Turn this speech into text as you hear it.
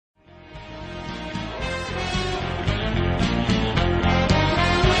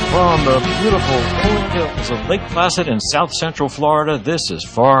From the beautiful rolling hills of Lake Placid in south central Florida, this is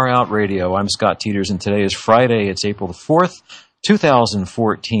Far Out Radio. I'm Scott Teeters, and today is Friday. It's April the 4th,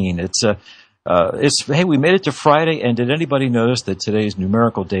 2014. Hey, we made it to Friday, and did anybody notice that today's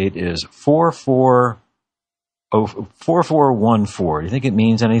numerical date is 4414? Do you think it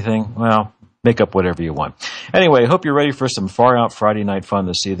means anything? Well, make up whatever you want. Anyway, hope you're ready for some Far Out Friday night fun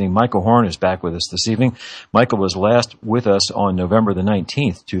this evening. Michael Horn is back with us this evening. Michael was last with us on November the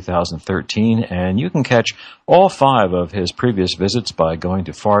 19th, 2013, and you can catch all 5 of his previous visits by going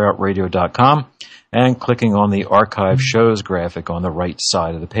to FarOutradio.com and clicking on the Archive Shows graphic on the right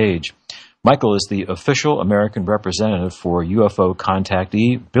side of the page. Michael is the official American representative for UFO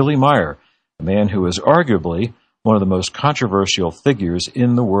contactee Billy Meier, a man who is arguably one of the most controversial figures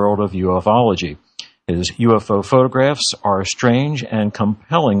in the world of ufology. His UFO photographs are strange and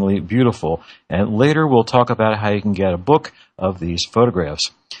compellingly beautiful, and later we'll talk about how you can get a book of these photographs.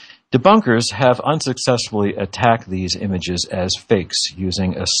 Debunkers have unsuccessfully attacked these images as fakes,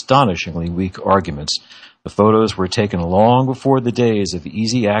 using astonishingly weak arguments. The photos were taken long before the days of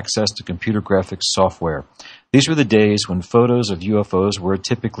easy access to computer graphics software. These were the days when photos of UFOs were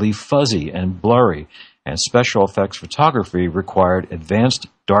typically fuzzy and blurry, and special effects photography required advanced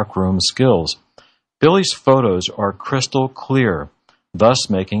darkroom skills. Billy's photos are crystal clear, thus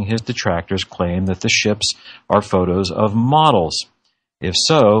making his detractors claim that the ships are photos of models. If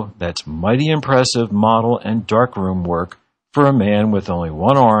so, that's mighty impressive model and darkroom work for a man with only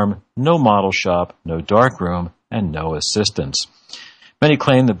one arm, no model shop, no darkroom, and no assistants. Many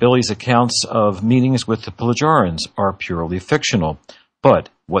claim that Billy's accounts of meetings with the Plejarians are purely fictional, but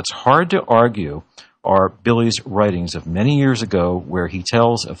what's hard to argue are Billy's writings of many years ago, where he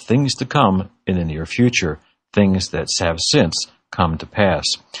tells of things to come in the near future, things that have since come to pass.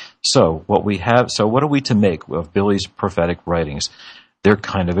 So what are we to make of Billy's prophetic writings? They're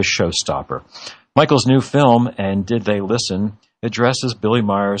kind of a showstopper. Michael's new film, And Did They Listen?, addresses Billy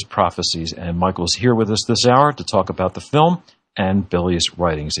Meier's prophecies, and Michael's here with us this hour to talk about the film and Billy's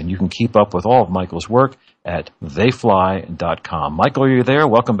writings. And you can keep up with all of Michael's work at theyfly.com. Michael, are you there?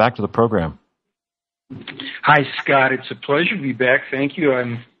 Welcome back to the program. Hi, Scott. It's a pleasure to be back. Thank you.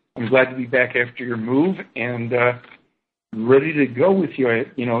 I'm glad to be back after your move and ready to go with you.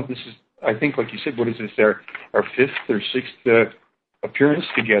 This is, I think, like you said, what is this, our 5th or 6th appearance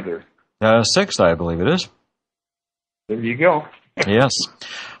together? 6th, I believe it is. There you go. Yes.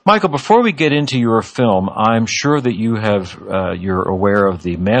 Michael, before we get into your film, I'm sure that you're aware of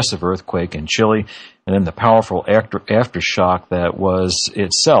the massive earthquake in Chile and then the powerful aftershock that was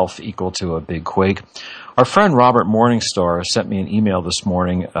itself equal to a big quake. Our friend Robert Morningstar sent me an email this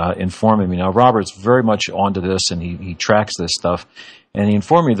morning informing me. Now, Robert's very much onto this, and he tracks this stuff, and he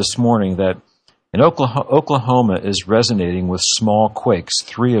informed me this morning that in Oklahoma is resonating with small quakes,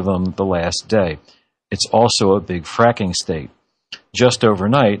 3 of them the last day. It's also a big fracking state. Just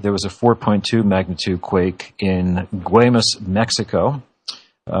overnight, there was a 4.2 magnitude quake in Guaymas, Mexico.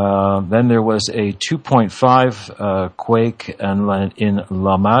 Then there was a 2.5 quake in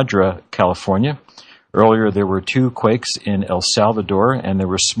La Madre, California. Earlier, there were 2 quakes in El Salvador, and there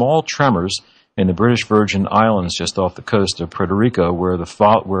were small tremors in the British Virgin Islands just off the coast of Puerto Rico,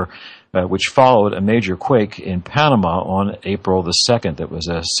 which followed a major quake in Panama on April the 2nd. That was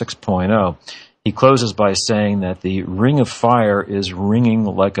a 6.0. He closes by saying that the Ring of Fire is ringing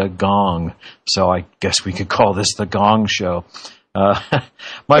like a gong. So I guess we could call this the Gong Show.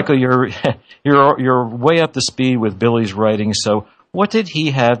 Michael, you're way up to speed with Billy's writing. So what did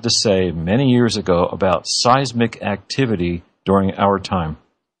he have to say many years ago about seismic activity during our time?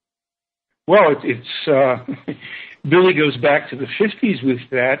 Well, it's Billy goes back to the 50s with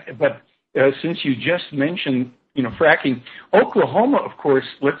that, but since you just mentioned fracking, Oklahoma, of course,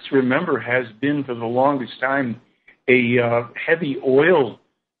 let's remember, has been for the longest time a heavy oil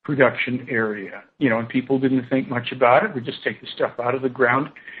production area, and people didn't think much about it. We just take the stuff out of the ground.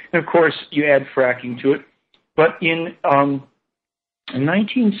 And, of course, you add fracking to it. But in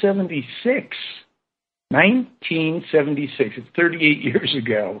 1976, it's 38 years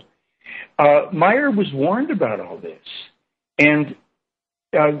ago, Meier was warned about all this. And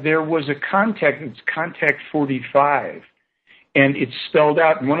there was a contact, it's Contact 45, and it's spelled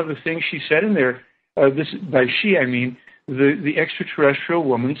out. And one of the things she said in there, by she, I mean the extraterrestrial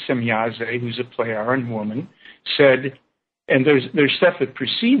woman, Semyaze, who's a Plejarian woman, said, and there's stuff that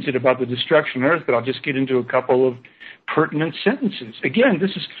precedes it about the destruction of Earth, but I'll just get into a couple of pertinent sentences. Again,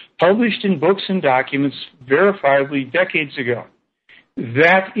 this is published in books and documents verifiably decades ago.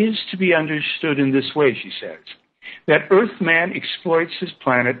 That is to be understood in this way, she says. that Earthman exploits his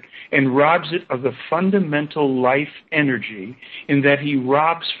planet and robs it of the fundamental life energy, in that he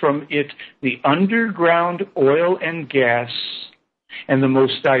robs from it the underground oil and gas and the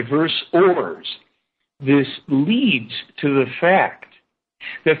most diverse ores. This leads to the fact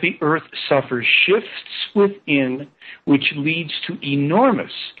that the Earth suffers shifts within, which leads to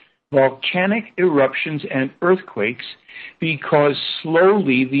enormous volcanic eruptions and earthquakes, because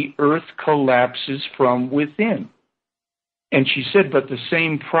slowly the Earth collapses from within. And she said, but the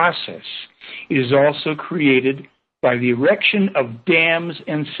same process is also created by the erection of dams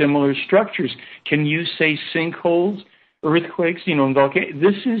and similar structures. Can you say sinkholes, earthquakes, and volcanoes?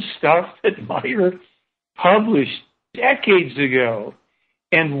 This is stuff that Meier published decades ago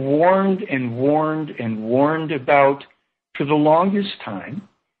and warned and warned and warned about for the longest time.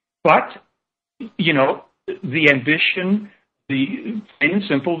 But, the ambition, the plain and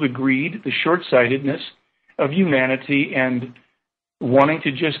simple, the greed, the short-sightedness of humanity, and wanting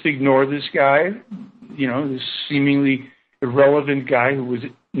to just ignore this guy, this seemingly irrelevant guy who was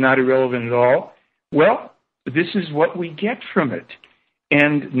not irrelevant at all. Well, this is what we get from it.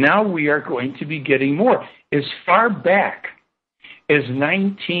 And now we are going to be getting more. As far back as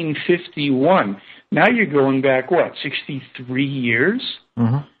 1951, now you're going back, 63 years?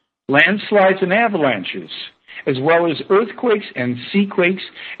 Mm-hmm. Landslides and avalanches, as well as earthquakes and seaquakes,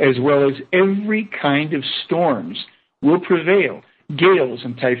 as well as every kind of storms will prevail. Gales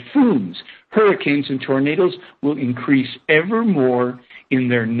and typhoons, hurricanes and tornadoes will increase ever more in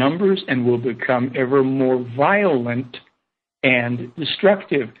their numbers and will become ever more violent and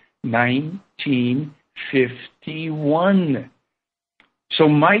destructive. 1951. So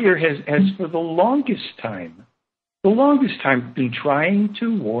Meier has for the longest time been trying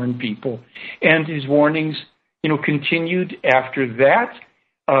to warn people, and his warnings, continued after that.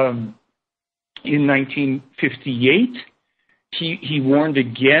 In 1958, he warned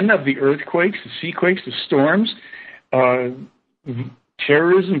again of the earthquakes, the seaquakes, the storms,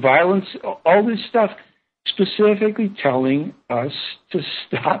 terrorism, violence, all this stuff, specifically telling us to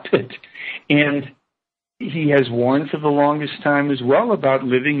stop it. And he has warned for the longest time as well about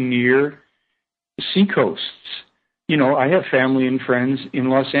living near seacoasts. I have family and friends in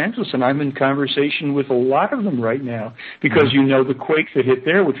Los Angeles, and I'm in conversation with a lot of them right now because, the quake that hit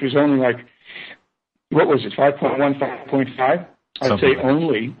there, which was only 5.1, 5.5? I'd say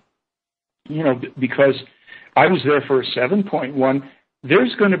only, because I was there for a 7.1.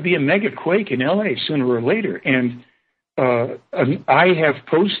 There's going to be a mega quake in L.A. sooner or later. And I have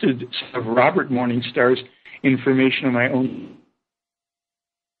posted some of Robert Morningstar's information on my own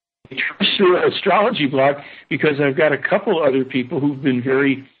astrology blog, because I've got a couple other people who've been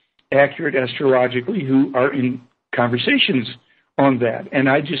very accurate astrologically who are in conversations on that. And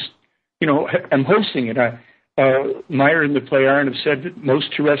I just, I'm hosting it. Meier and the Pleiaren have said that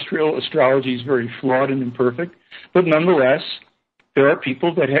most terrestrial astrology is very flawed and imperfect, but nonetheless, there are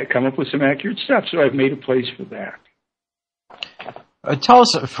people that have come up with some accurate stuff, so I've made a place for that. Tell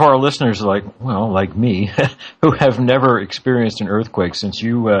us, for our listeners like me, who have never experienced an earthquake, since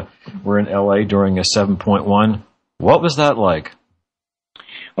you were in L.A. during a 7.1, what was that like?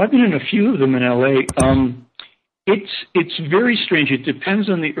 Well, I've been in a few of them in L.A. It's very strange. It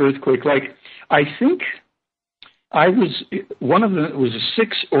depends on the earthquake. I think one of them was a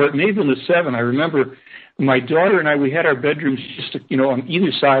 6, or it may have been a 7. I remember my daughter and we had our bedrooms just, on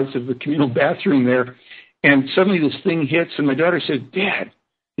either sides of the communal bathroom there. And suddenly this thing hits, and my daughter said, "Dad,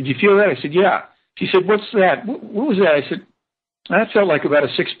 did you feel that?" I said, "Yeah." She said, "What's that? What was that?" I said, "That felt like about a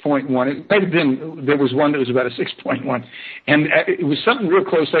 6.1. It might have been, there was one that was about a 6.1. And it was something real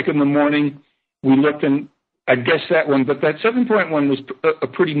close, like in the morning. We looked, and I guess that one, but that 7.1 was a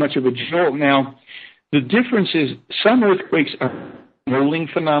pretty much of a jolt. Now, the difference is some earthquakes are a rolling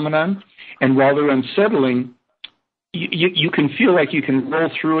phenomenon, and while they're unsettling, you can feel like you can roll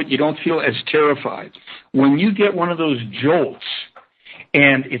through it. You don't feel as terrified. When you get one of those jolts,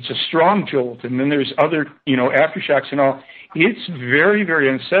 and it's a strong jolt, and then there's other, aftershocks and all, it's very, very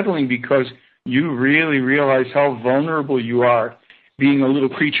unsettling, because you really realize how vulnerable you are being a little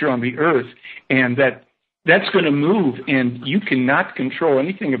creature on the earth, and that's going to move, and you cannot control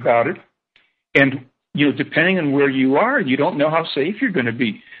anything about it. And, depending on where you are, you don't know how safe you're going to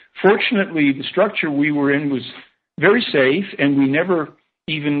be. Fortunately, the structure we were in was very safe, and we never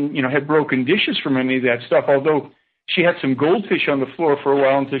even, had broken dishes from any of that stuff, although she had some goldfish on the floor for a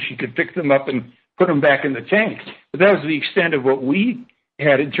while until she could pick them up and put them back in the tank. But that was the extent of what we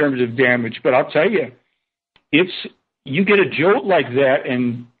had in terms of damage. But I'll tell you, you get a jolt like that,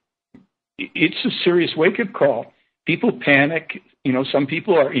 and it's a serious wake-up call. People panic. Some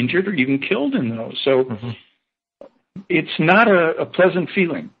people are injured or even killed in those. So it's not a pleasant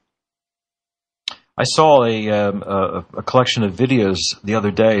feeling. I saw a collection of videos the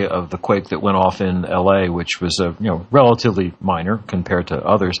other day of the quake that went off in L.A., which was relatively minor compared to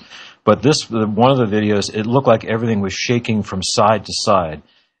others. But one of the videos, it looked like everything was shaking from side to side,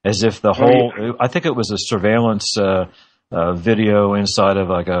 as if the whole. Oh, yeah. I think it was a surveillance video inside of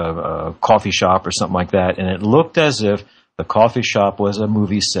like a coffee shop or something like that, and it looked as if the coffee shop was a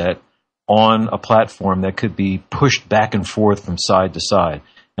movie set on a platform that could be pushed back and forth from side to side.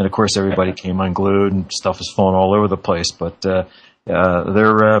 And of course, everybody came unglued, and stuff was falling all over the place. But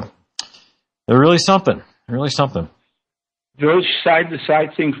they're really something. Really something. Those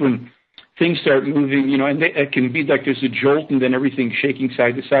side-to-side things, when things start moving, and it can be like there's a jolt, and then everything's shaking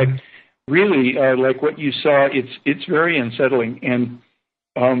side to side. Really, like what you saw, it's very unsettling. And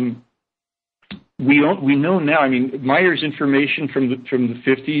we know now. I mean, Meier's information from the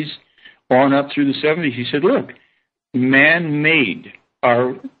 50s on up through the 70s. He said, look, man-made.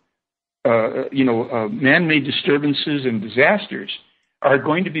 Man-made disturbances and disasters are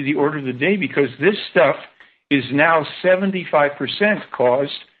going to be the order of the day, because this stuff is now 75%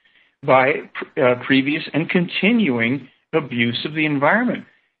 caused by previous and continuing abuse of the environment.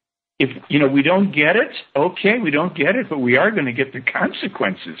 If we don't get it, okay, we don't get it, but we are going to get the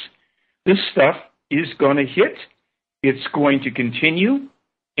consequences. This stuff is going to hit. It's going to continue,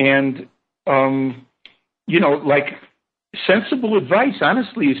 and sensible advice,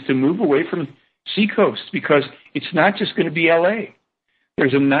 honestly, is to move away from seacoasts, because it's not just going to be L.A.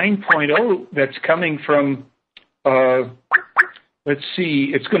 There's a 9.0 that's coming from,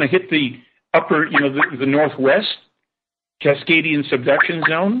 it's going to hit the upper, the northwest Cascadian subduction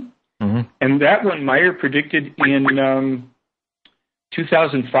zone. Mm-hmm. And that one Meier predicted in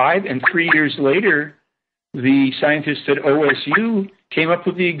 2005, and 3 years later, the scientists at OSU came up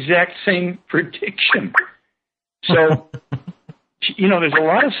with the exact same prediction. So, there's a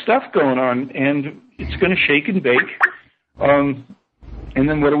lot of stuff going on, and it's going to shake and bake. And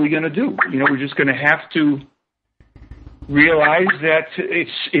then what are we going to do? We're just going to have to realize that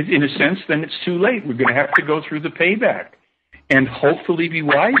it's in a sense, then it's too late. We're going to have to go through the payback and hopefully be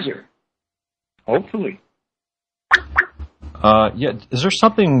wiser. Hopefully. Is there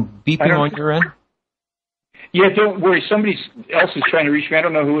something beeping on your end? Yeah, don't worry. Somebody else is trying to reach me. I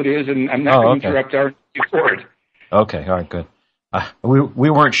don't know who it is, and I'm not going to interrupt our report. Okay, all right, good. We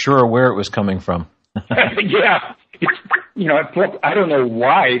weren't sure where it was coming from. Yeah, I don't know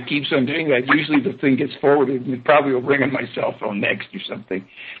why it keeps on doing that. Usually the thing gets forwarded, and it probably will ring on my cell phone next or something.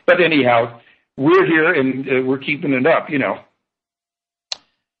 But anyhow, we're here, and we're keeping it up,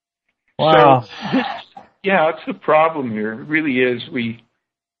 Wow. So it's the problem here. It really is.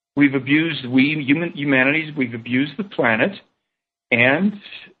 We've abused, humanities, we've abused the planet, and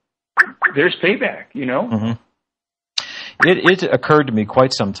there's payback, Mm-hmm. It occurred to me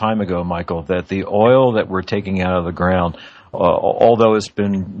quite some time ago, Michael, that the oil that we're taking out of the ground, although it's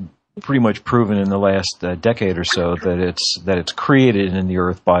been pretty much proven in the last decade or so that it's created in the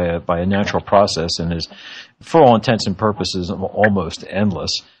earth by a natural process and is, for all intents and purposes, almost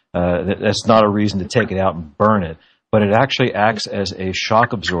endless. That's not a reason to take it out and burn it, but it actually acts as a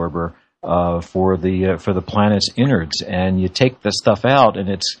shock absorber for the planet's innards. And you take the stuff out, and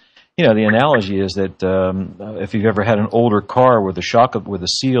it's, the analogy is that if you've ever had an older car where the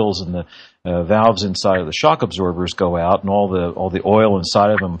seals and the valves inside of the shock absorbers go out, and all the oil inside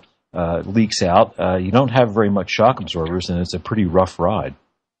of them leaks out, you don't have very much shock absorbers, and it's a pretty rough ride.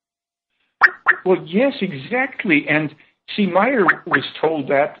 Well, yes, exactly. And see, Meier was told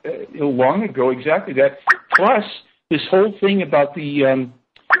that long ago, exactly that. Plus, this whole thing about the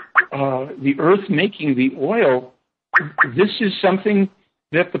Earth making the oil, this is something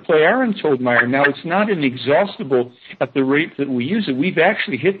that the Plejaren told Meier. Now, it's not inexhaustible at the rate that we use it. We've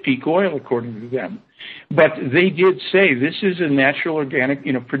actually hit peak oil, according to them. But they did say this is a natural organic,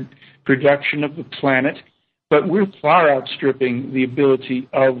 production of the planet, but we're far outstripping the ability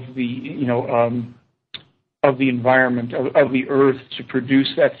of the, of the environment, of the Earth to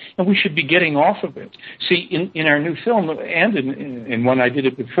produce that, and we should be getting off of it. See, in our new film, and in one I did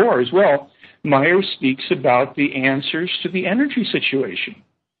it before as well, Meier speaks about the answers to the energy situation.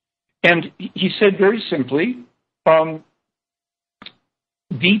 And he said very simply,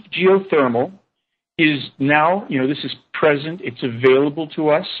 deep geothermal is now, this is present, it's available to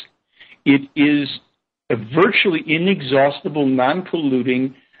us. It is a virtually inexhaustible,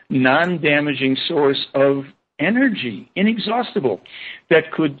 non-polluting, non-damaging source of energy, inexhaustible,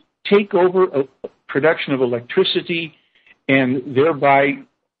 that could take over a production of electricity and thereby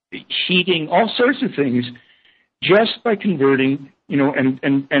heating all sorts of things just by converting,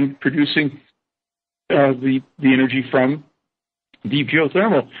 and producing the energy from deep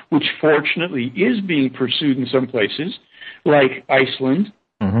geothermal, which fortunately is being pursued in some places, like Iceland,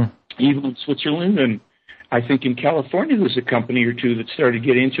 even in Switzerland, and I think in California there's a company or two that started to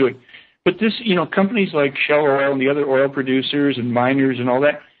get into it. But this, companies like Shell Oil and the other oil producers and miners and all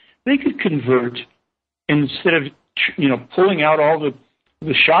that, they could convert instead of, pulling out all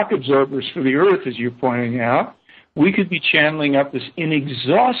the shock absorbers for the Earth, as you're pointing out. We could be channeling up this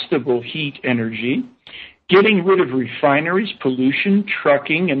inexhaustible heat energy, getting rid of refineries, pollution,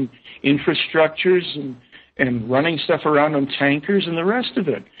 trucking, and infrastructures, and running stuff around on tankers and the rest of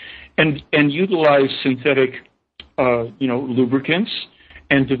it, and utilize synthetic, lubricants,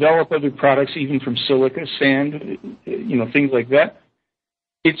 and develop other products, even from silica, sand, things like that.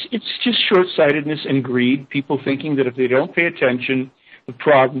 It's just short-sightedness and greed, people thinking that if they don't pay attention, the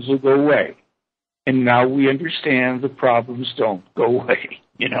problems will go away. And now we understand the problems don't go away,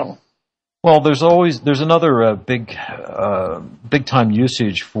 Well, there's another big time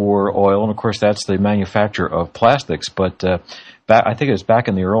usage for oil, and of course that's the manufacture of plastics. But I think it was back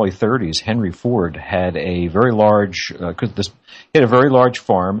in the early 30s, Henry Ford had a very large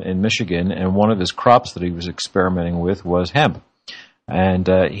farm in Michigan, and one of his crops that he was experimenting with was hemp. And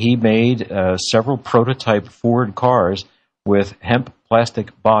he made several prototype Ford cars with hemp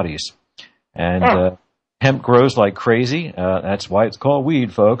plastic bodies. And hemp grows like crazy. That's why it's called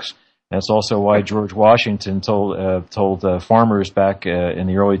weed, folks. That's also why George Washington told farmers back in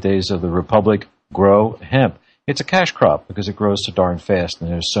the early days of the Republic, grow hemp. It's a cash crop because it grows so darn fast,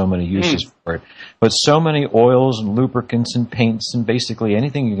 and there's so many uses for it. But so many oils and lubricants and paints and basically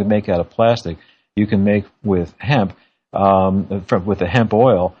anything you can make out of plastic, you can make with hemp. With the hemp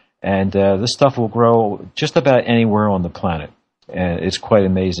oil, and this stuff will grow just about anywhere on the planet. It's quite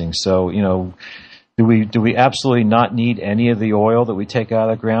amazing. So, do we absolutely not need any of the oil that we take out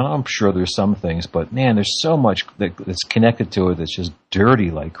of the ground? I'm sure there's some things, but man, there's so much that's connected to it that's just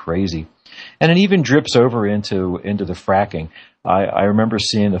dirty like crazy, and it even drips over into the fracking. I remember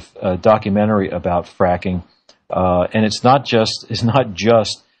seeing a documentary about fracking, and it's not just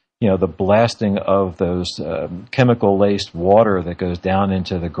the blasting of those chemical-laced water that goes down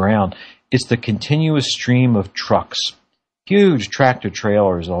into the ground. It's the continuous stream of trucks, huge tractor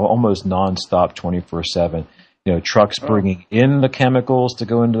trailers, almost nonstop, 24/7. Trucks bringing in the chemicals to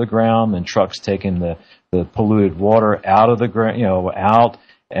go into the ground, and trucks taking the polluted water out of the ground, out,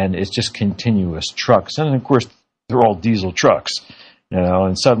 and it's just continuous trucks. And of course, they're all diesel trucks,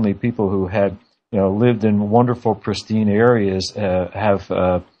 and suddenly people who had lived in wonderful, pristine areas have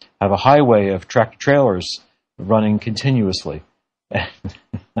a highway of tractor trailers running continuously.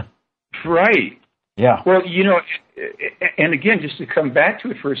 Right. Yeah. Well, and again, just to come back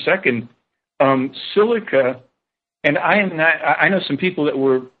to it for a second, silica, and I know some people that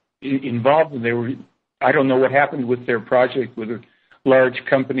were involved, and I don't know what happened with their project with a large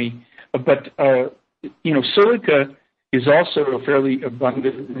company, but, silica is also fairly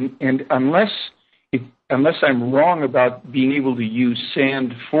abundant, and unless I'm wrong about being able to use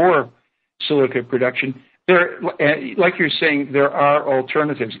sand for silica production, like you're saying, there are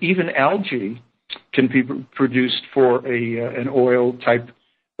alternatives. Even algae can be produced for an oil type,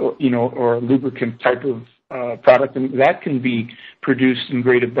 or a lubricant type of product, and that can be produced in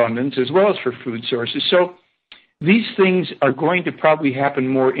great abundance as well as for food sources. So these things are going to probably happen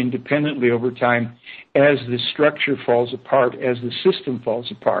more independently over time as the structure falls apart, as the system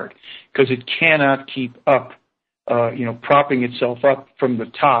falls apart, because it cannot keep up, propping itself up from the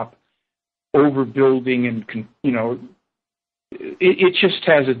top, overbuilding, and, it just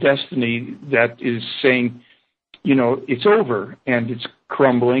has a destiny that is saying, it's over and it's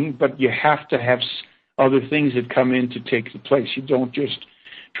crumbling, but you have to have other things that come in to take the place. You don't just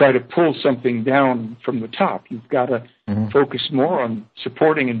try to pull something down from the top. You've got to focus more on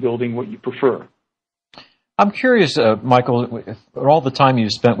supporting and building what you prefer. I'm curious, Michael, all the time you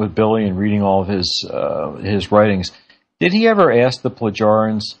spent with Billy and reading all of his writings, did he ever ask the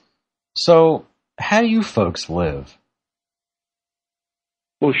Plagiarians, so how do you folks live?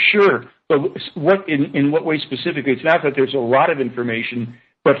 Well, sure. But in what way specifically? It's not that there's a lot of information,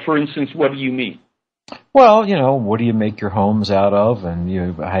 but for instance, what do you mean? Well, what do you make your homes out of, and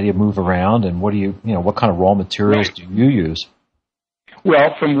how do you move around, and what what kind of raw materials do you use?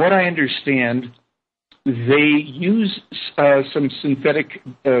 Well, from what I understand, they use some synthetic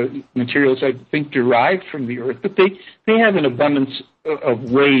materials, I think, derived from the earth, but they have an abundance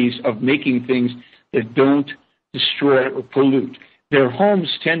of ways of making things that don't destroy or pollute. Their homes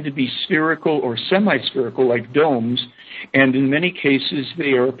tend to be spherical or semi-spherical, like domes, and in many cases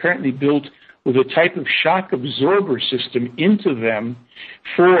they are apparently built with a type of shock absorber system into them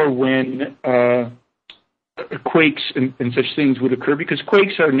for when quakes and such things would occur, because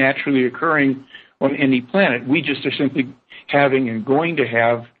quakes are naturally occurring on any planet. We just are simply having and going to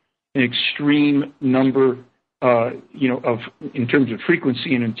have an extreme number, in terms of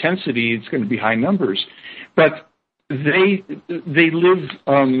frequency and intensity, it's going to be high numbers. But they live,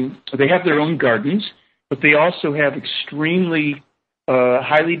 they have their own gardens, but they also have extremely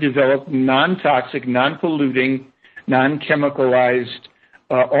highly developed, non-toxic, non-polluting, non-chemicalized,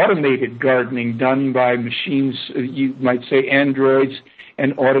 automated gardening done by machines, you might say androids,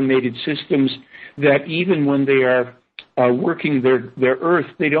 and automated systems that even when they are working their earth,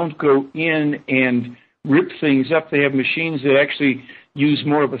 they don't go in and rip things up. They have machines that actually use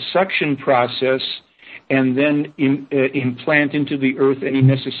more of a suction process and then implant into the earth any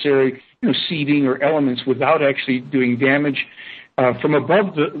necessary seeding or elements without actually doing damage from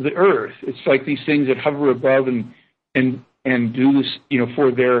above the earth. It's like these things that hover above and do this,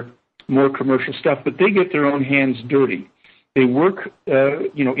 for their more commercial stuff, but they get their own hands dirty. They work,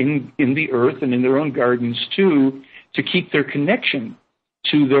 in the earth and in their own gardens too, to keep their connection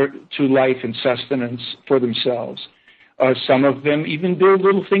to life and sustenance for themselves. Some of them even build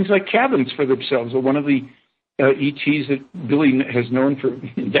little things like cabins for themselves. One of the ETs that Billy has known for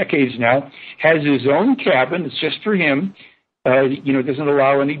decades now has his own cabin. It's just for him. Doesn't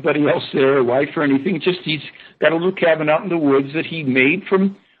allow anybody else there, or wife or anything. Just he's got a little cabin out in the woods that he made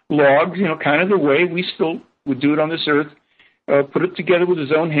from logs, kind of the way we still would do it on this earth. Put it together with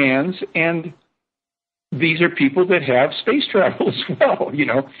his own hands, and these are people that have space travel as well.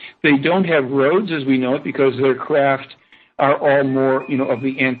 They don't have roads as we know it because their craft are all more, of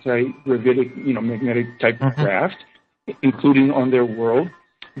the anti-gravitic, magnetic type of craft, including on their world.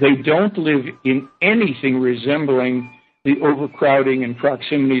 They don't live in anything resembling the overcrowding and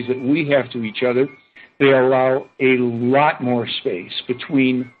proximities that we have to each other. They allow a lot more space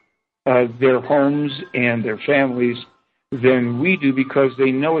between their homes and their families than we do, because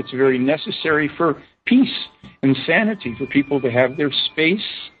they know it's very necessary for peace and sanity for people to have their space,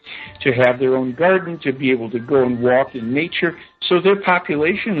 to have their own garden, to be able to go and walk in nature. So their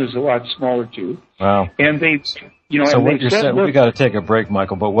population is a lot smaller too. Wow. And they, so what you're saying, we got to take a break,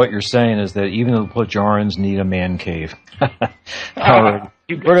 Michael, but what you're saying is that even the Plejarans need a man cave. All right.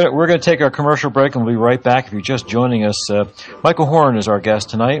 We're going to take our commercial break, and we'll be right back. If you're just joining us, Michael Horn is our guest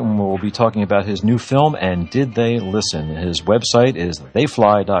tonight, and we'll be talking about his new film, And Did They Listen? His website is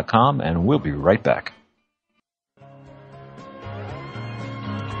theyfly.com, and we'll be right back.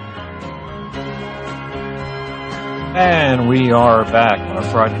 And we are back on a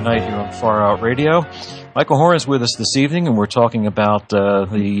Friday night here on Far Out Radio. Michael Horn is with us this evening, and we're talking about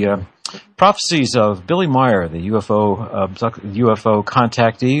the prophecies of Billy Meier, the UFO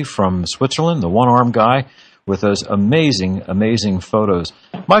contactee from Switzerland, the one-armed guy with those amazing, amazing photos.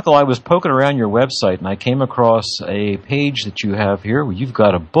 Michael, I was poking around your website, and I came across a page that you have here where you've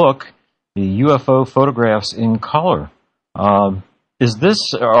got a book, the UFO Photographs in Color. Are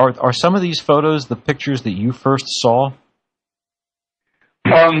some of these photos the pictures that you first saw?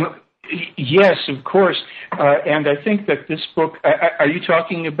 Yes, of course. And I think that this book, are you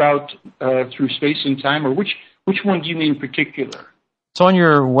talking about Through Space and Time, or which one do you mean in particular? It's on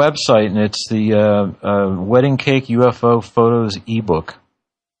your website, and it's the Wedding Cake UFO Photos ebook.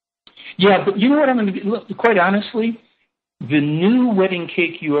 Yeah, but you know what I'm going to do? Quite honestly, the new Wedding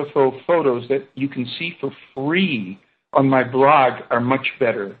Cake UFO photos that you can see for free on my blog are much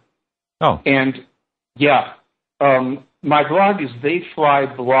better. Oh. And, yeah, my blog is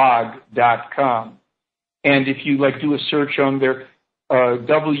theyflyblog.com. And if you do a search on their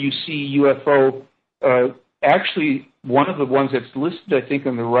WC UFO, actually one of the ones that's listed, I think,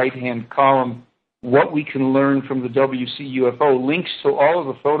 on the right-hand column, what we can learn from the WC UFO, links to all of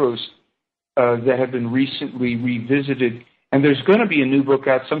the photos that have been recently revisited. And there's going to be a new book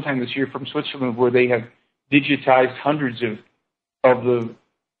out sometime this year from Switzerland where they have digitized hundreds of the,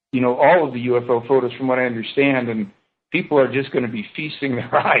 all of the UFO photos from what I understand, and people are just going to be feasting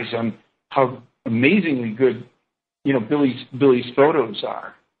their eyes on how amazingly good, Billy's photos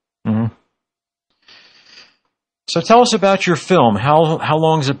are. Mm-hmm. So tell us about your film. How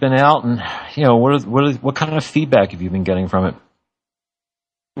long has it been out, and what kind of feedback have you been getting from it?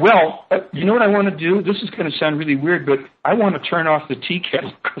 Well, you know what I want to do? This is going to sound really weird, but I want to turn off the tea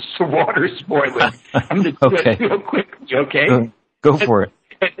kettle because the water's boiling. I'm going to do it real quick, okay? Go for it.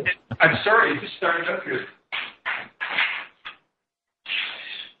 I'm sorry, it just started up here.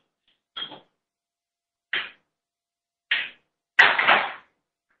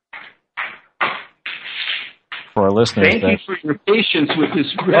 For our listeners, thank you for your patience with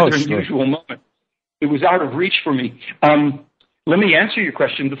this rather unusual moment. It was out of reach for me. Let me answer your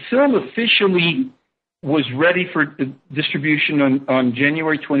question. The film officially was ready for distribution on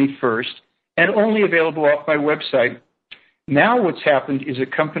January 21st and only available off my website. Now what's happened is a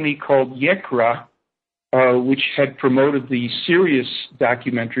company called Yekra, which had promoted the Sirius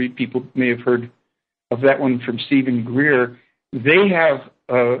documentary. People may have heard of that one from Stephen Greer. They have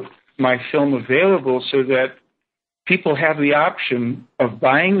my film available so that people have the option of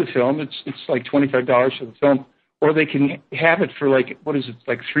buying the film. It's like $25 for the film, or they can have it for like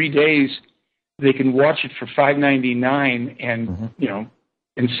 3 days. They can watch it for $5.99 and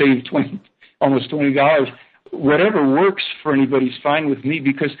and save almost $20. Whatever works for anybody's fine with me,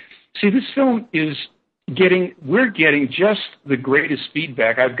 because see, this film is we're getting just the greatest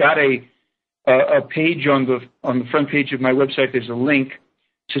feedback. I've got a page on the front page of my website. There's a link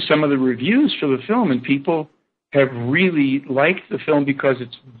to some of the reviews for the film, and people have really liked the film because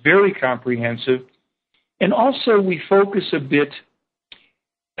it's very comprehensive. And also we focus a bit,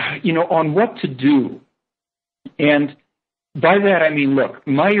 on what to do. And by that I mean, look,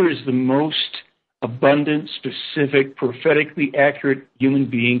 Meier is the most abundant, specific, prophetically accurate human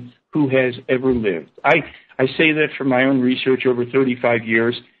being who has ever lived. I say that from my own research over 35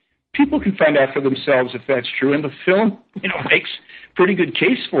 years. People can find out for themselves if that's true, and the film, makes pretty good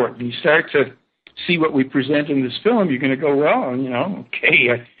case for it. When you start to see what we present in this film, you're going to go, well,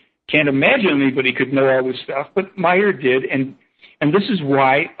 okay, I can't imagine anybody could know all this stuff, but Meier did, and this is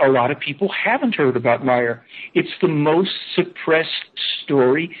why a lot of people haven't heard about Meier. It's the most suppressed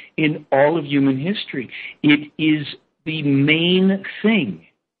story in all of human history. It is the main thing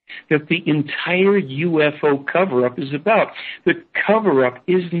that the entire UFO cover-up is about. The cover-up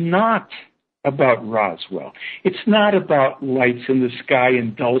is not about Roswell. It's not about lights in the sky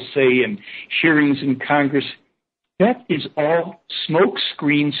and Dulce and hearings in Congress. That is all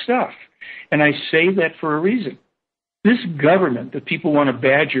smokescreen stuff. And I say that for a reason. This government that people want to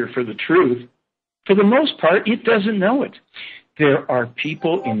badger for the truth, for the most part, it doesn't know it. There are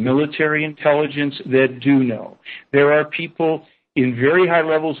people in military intelligence that do know. There are people in very high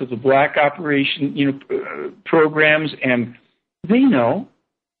levels of the black operation, programs, and they know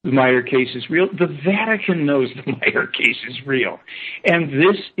the Meier case is real. The Vatican knows the Meier case is real. And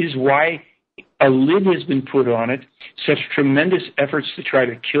this is why a lid has been put on it, such tremendous efforts to try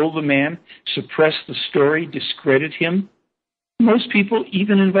to kill the man, suppress the story, discredit him. Most people,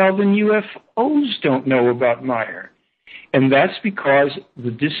 even involved in UFOs, don't know about Meier. And that's because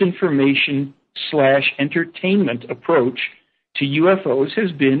the disinformation/entertainment approach to UFOs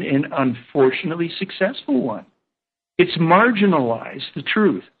has been an unfortunately successful one. It's marginalized the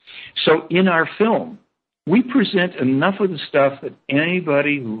truth. So in our film, we present enough of the stuff that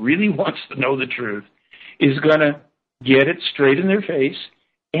anybody who really wants to know the truth is going to get it straight in their face,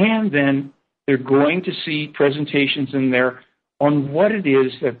 and then they're going to see presentations in there on what it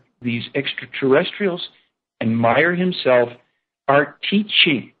is that these extraterrestrials and Meier himself are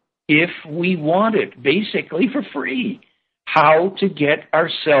teaching, if we want it, basically for free, how to get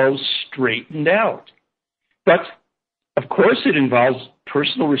ourselves straightened out. But, of course, it involves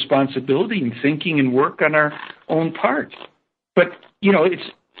personal responsibility and thinking and work on our own part. But,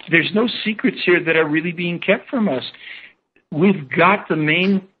 there's no secrets here that are really being kept from us. We've got the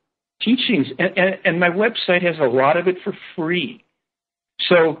main teachings, and my website has a lot of it for free.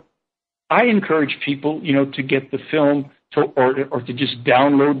 So I encourage people, to get the film or to just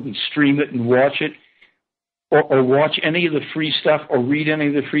download and stream it and watch it, or watch any of the free stuff or read any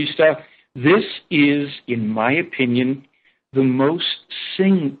of the free stuff. This is, in my opinion, the most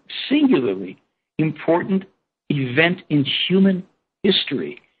singularly important event in human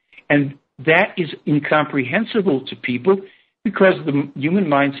history. And that is incomprehensible to people because the human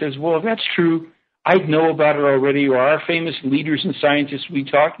mind says, well, if that's true, I'd know about it already, or our famous leaders and scientists would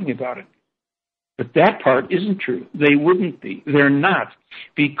be talking about it. But that part isn't true. They wouldn't be. They're not,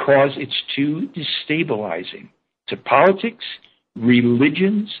 because it's too destabilizing to politics,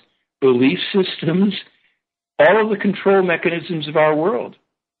 religions, belief systems, all of the control mechanisms of our world,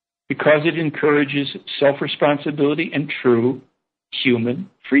 because it encourages self-responsibility and true human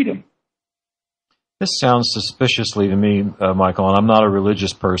freedom. This sounds suspiciously to me, Michael, and I'm not a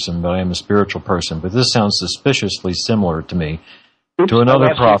religious person, but I am a spiritual person, but this sounds suspiciously similar to me to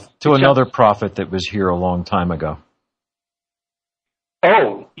another prophet that was here a long time ago.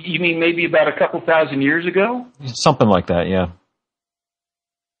 Oh, you mean maybe about a couple thousand years ago? Something like that, yeah.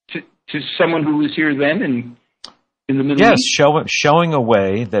 To someone who was here then in the Middle East? Yes, showing a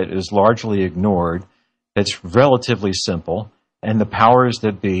way that is largely ignored, that's relatively simple, and the powers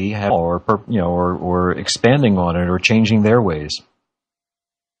that be have, or expanding on it or changing their ways.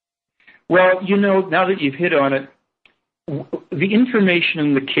 Well, now that you've hit on it, the information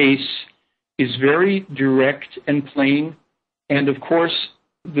in the case is very direct and plain. And of course,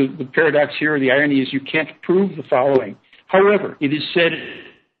 the paradox here, or the irony, is you can't prove the following. However, it is said,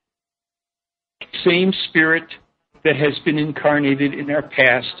 same spirit that has been incarnated in our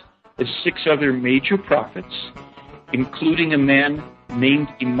past as 6 other major prophets, including a man named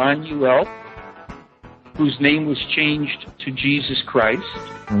Emmanuel, whose name was changed to Jesus Christ.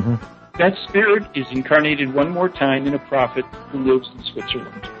 Mm-hmm. That spirit is incarnated one more time in a prophet who lives in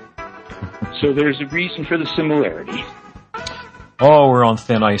Switzerland. So there's a reason for the similarity. Oh, we're on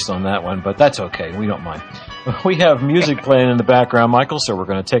thin ice on that one, but that's okay. We don't mind. We have music playing in the background, Michael, so we're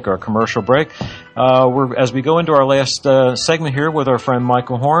going to take our commercial break. As we go into our last segment here with our friend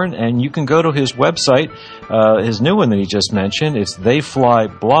Michael Horn, and you can go to his website, his new one that he just mentioned. It's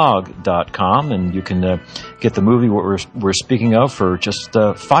theyflyblog.com, and you can get the movie what we're speaking of for just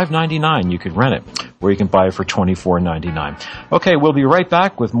 $5.99. You can rent it, or you can buy it for $24.99. Okay, we'll be right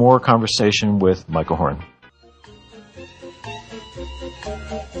back with more conversation with Michael Horn.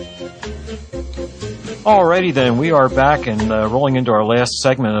 Alrighty then, we are back and rolling into our last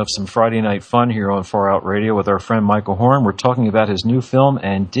segment of some Friday Night Fun here on Far Out Radio with our friend Michael Horn. We're talking about his new film,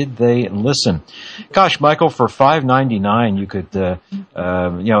 And Did They Listen? Gosh, Michael, for $5.99 you could have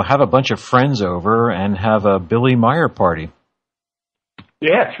a bunch of friends over and have a Billy Meier party.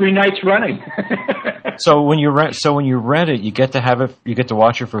 Yeah, 3 nights running. So when you rent it, you get to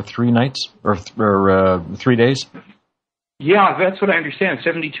watch it for 3 nights or 3 days? Yeah, that's what I understand.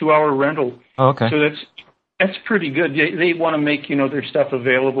 72-hour rental. Oh, okay. So that's pretty good. They want to make their stuff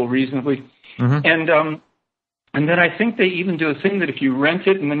available reasonably, mm-hmm. And then I think they even do a thing that if you rent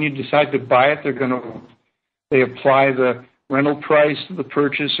it and then you decide to buy it, they apply the rental price to the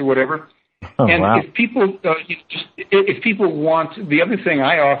purchase or whatever. Oh, and wow. if people want, the other thing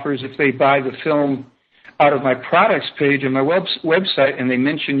I offer is if they buy the film out of my products page on my website and they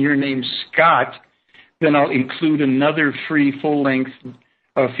mention your name, Scott, then I'll include another free full-length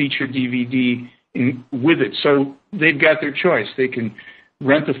feature DVD with it. So they've got their choice. They can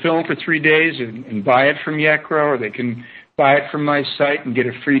rent the film for 3 days and buy it from Yekro, or they can buy it from my site and get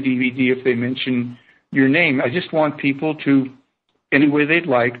a free DVD if they mention your name. I just want people to, any way they'd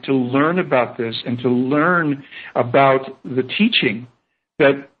like, to learn about this and to learn about the teaching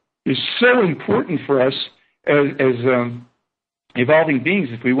that is so important for us as evolving beings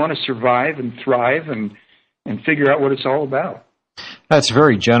if we want to survive and thrive and figure out what it's all about. That's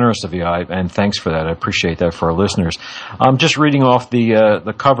very generous of you, and thanks for that. I appreciate that for our listeners. I'm just reading off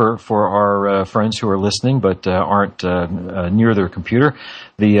the cover for our friends who are listening but aren't near their computer.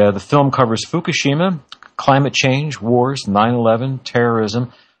 The film covers Fukushima, climate change, wars, 9/11,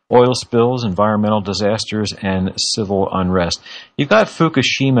 terrorism, oil spills, environmental disasters, and civil unrest. You've got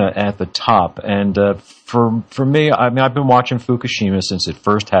Fukushima at the top, and for me, I mean, I've been watching Fukushima since it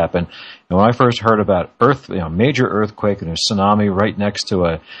first happened. And when I first heard about major earthquake and a tsunami right next to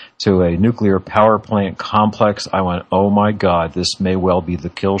a nuclear power plant complex, I went, "Oh my God, this may well be the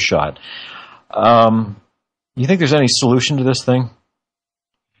kill shot." You think there's any solution to this thing?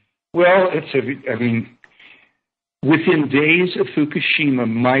 Well, within days of Fukushima,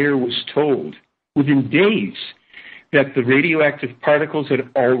 Meier was told, within days, that the radioactive particles had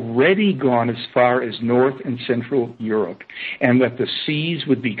already gone as far as North and Central Europe, and that the seas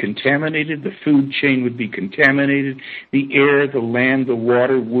would be contaminated, the food chain would be contaminated, the air, the land, the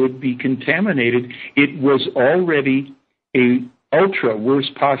water would be contaminated. It was already a ultra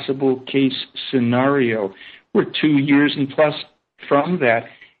worst possible case scenario. We're 2 years and plus from that.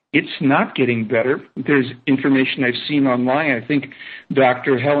 It's not getting better. There's information I've seen online. I think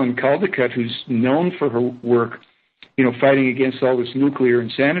Dr. Helen Caldicott, who's known for her work, fighting against all this nuclear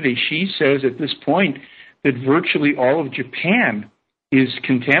insanity, she says at this point that virtually all of Japan is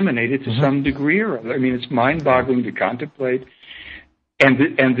contaminated to some degree or other. I mean, it's mind-boggling to contemplate.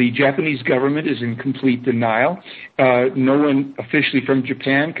 And the Japanese government is in complete denial. No one officially from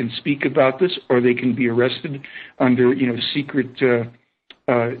Japan can speak about this, or they can be arrested under, secret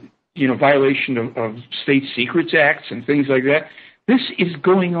violation of state secrets acts and things like that. This is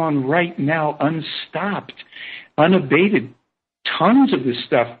going on right now, unstopped, unabated. Tons of this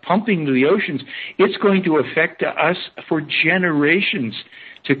stuff pumping to the oceans. It's going to affect us for generations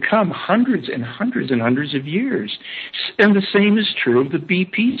to come, hundreds and hundreds and hundreds of years. And the same is true of the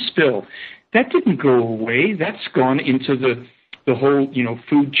BP spill. That didn't go away. That's gone into the whole,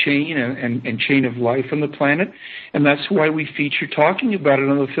 food chain and chain of life on the planet. And that's why we feature talking about it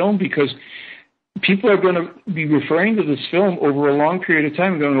on the film, because people are going to be referring to this film over a long period of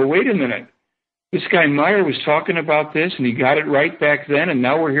time and going, wait a minute. This guy Meier was talking about this, and he got it right back then, and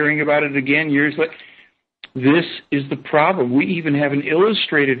now we're hearing about it again years later. This is the problem. We even have an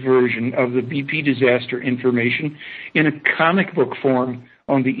illustrated version of the BP disaster information in a comic book form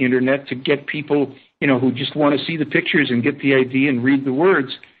on the internet to get people, who just want to see the pictures and get the idea and read the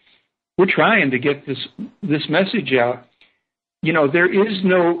words. We're trying to get this message out.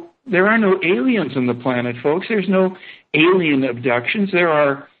 There are no aliens on the planet, folks. There's no alien abductions.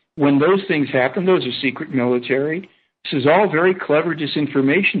 When those things happen, those are secret military. This is all very clever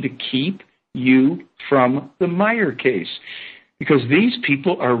disinformation to keep you from the Meier case, because these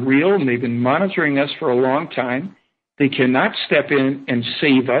people are real and they've been monitoring us for a long time. They cannot step in and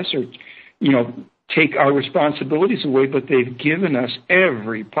save us or, take our responsibilities away, but they've given us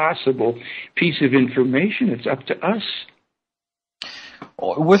every possible piece of information. It's up to us.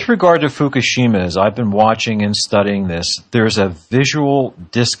 With regard to Fukushima, as I've been watching and studying this, there's a visual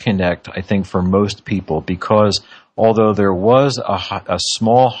disconnect, I think, for most people, because although there was a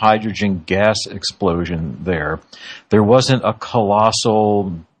small hydrogen gas explosion there wasn't a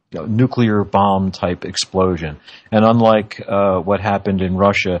colossal nuclear bomb type explosion. And unlike what happened in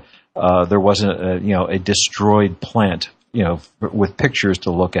Russia, there wasn't a destroyed plant, with pictures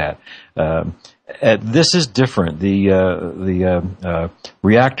to look at. This is different. The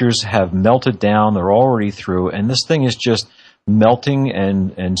reactors have melted down; they're already through, and this thing is just melting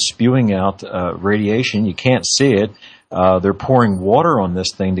and spewing out radiation. You can't see it. They're pouring water on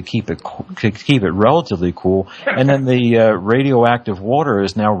this thing to keep it relatively cool, and then the radioactive water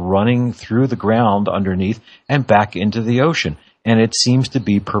is now running through the ground underneath and back into the ocean, and it seems to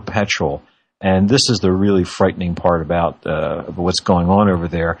be perpetual. And this is the really frightening part about what's going on over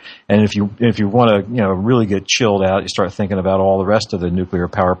there. And if you want to really get chilled out, you start thinking about all the rest of the nuclear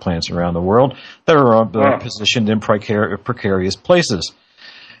power plants around the world that are positioned in precarious places.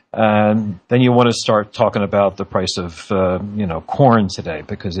 And then you want to start talking about the price of corn today,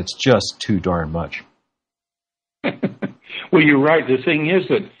 because it's just too darn much. Well, you're right. The thing is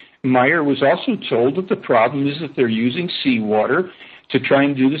that Meier was also told that the problem is that they're using seawater to try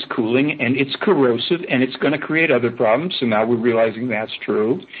and do this cooling, and it's corrosive, and it's going to create other problems. So now we're realizing that's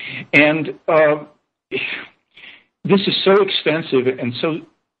true. And this is so expensive and so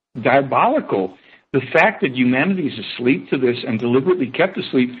diabolical. The fact that humanity is asleep to this and deliberately kept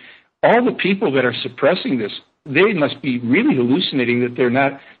asleep, all the people that are suppressing this, they must be really hallucinating that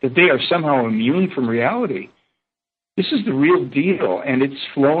they are somehow immune from reality. This is the real deal, and it's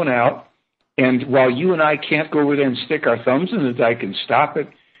flowing out. And while you and I can't go over there and stick our thumbs in the dike and stop it,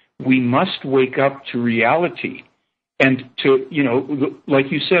 we must wake up to reality. And to,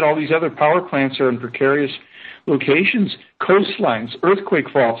 like you said, all these other power plants are in precarious locations, coastlines, earthquake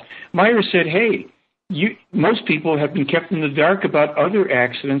faults. Meier said, hey, most people have been kept in the dark about other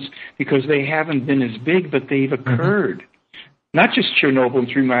accidents because they haven't been as big, but they've occurred. Mm-hmm. Not just Chernobyl and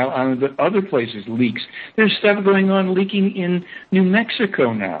 3 Mile Island, but other places, leaks. There's stuff going on leaking in New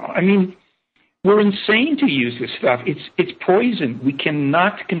Mexico now. I mean, we're insane to use this stuff. It's poison. We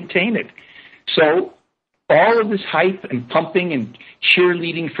cannot contain it. So all of this hype and pumping and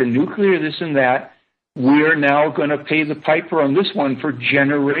cheerleading for nuclear, this and that, we're now going to pay the piper on this one for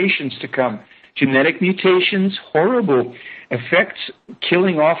generations to come. Genetic mutations, horrible effects,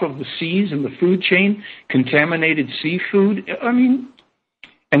 killing off of the seas and the food chain, contaminated seafood. And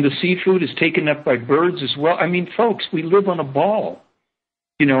the seafood is taken up by birds as well. Folks, we live on a ball.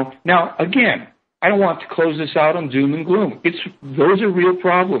 Now, again, I don't want to close this out on doom and gloom. Those are real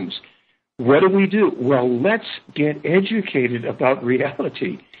problems. What do? Well, let's get educated about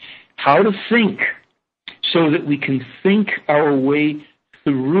reality, how to think so that we can think our way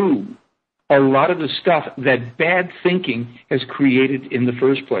through a lot of the stuff that bad thinking has created in the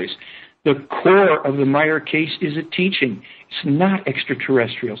first place. The core of the Meier case is a teaching. It's not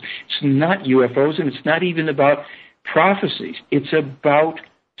extraterrestrials. It's not UFOs, and it's not even about prophecies. It's about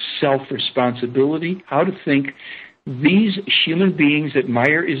self-responsibility, how to think. These human beings that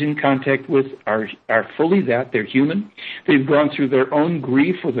Meier is in contact with are fully that. They're human. They've gone through their own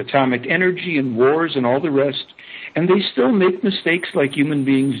grief with atomic energy and wars and all the rest, and they still make mistakes like human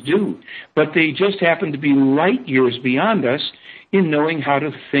beings do. But they just happen to be light years beyond us in knowing how to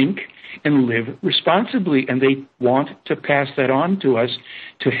think and live responsibly, and they want to pass that on to us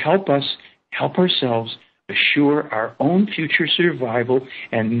to help us help ourselves assure our own future survival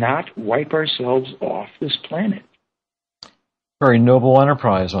and not wipe ourselves off this planet. Very noble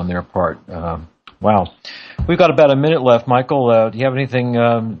enterprise on their part. Wow. We've got about a minute left. Michael, do you have anything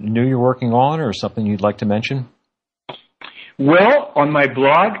new you're working on or something you'd like to mention? Well, on my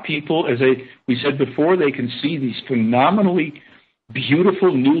blog, people, as we said before, they can see these phenomenally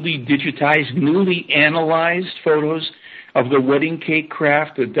beautiful, newly digitized, newly analyzed photos of the wedding cake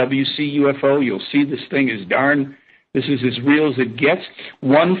craft, the WC UFO. You'll see this thing is this is as real as it gets.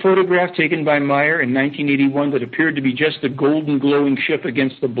 One photograph taken by Meier in 1981 that appeared to be just a golden glowing ship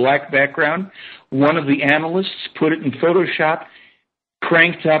against the black background. One of the analysts put it in Photoshop,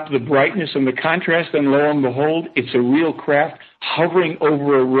 cranked up the brightness and the contrast, and lo and behold, it's a real craft hovering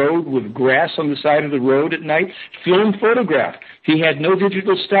over a road with grass on the side of the road at night. Film photograph. He had no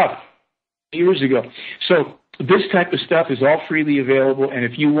digital stuff years ago. So this type of stuff is all freely available, and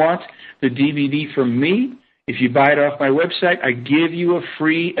if you want the DVD from me, if you buy it off my website, I give you a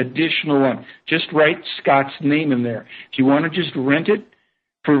free additional one. Just write Scott's name in there. If you want to just rent it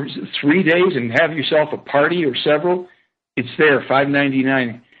for 3 days and have yourself a party or several, it's there,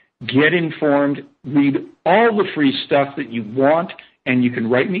 $5.99. Get informed, read all the free stuff that you want, and you can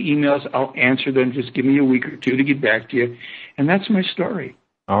write me emails. I'll answer them. Just give me a week or two to get back to you. And that's my story.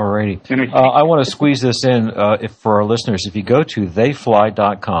 All righty. I want to squeeze this in for our listeners. If you go to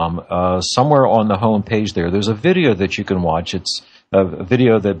theyfly.com, somewhere on the home page there's a video that you can watch. It's a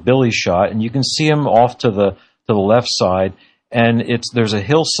video that Billy shot, and you can see him off to the left side. And there's a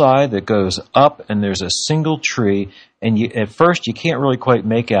hillside that goes up, and there's a single tree. And at first you can't really quite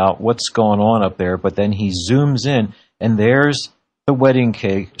make out what's going on up there, but then he zooms in, and there's the wedding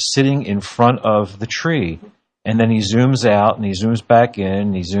cake sitting in front of the tree. And then he zooms out, and he zooms back in,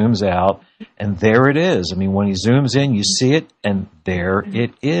 and he zooms out, and there it is. I mean, when he zooms in, you see it, and there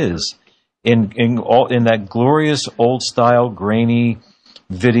it is, in that glorious old style grainy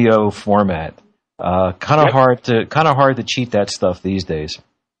video format. Kind of hard to cheat that stuff these days.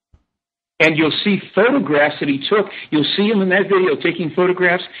 And you'll see photographs that he took. You'll see him in that video taking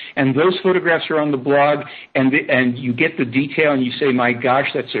photographs, and those photographs are on the blog, and you get the detail, and you say, my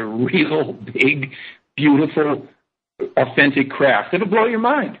gosh, that's a real big, beautiful, authentic craft. It'll blow your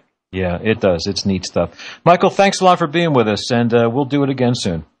mind. Yeah, it does. It's neat stuff. Michael, thanks a lot for being with us, and we'll do it again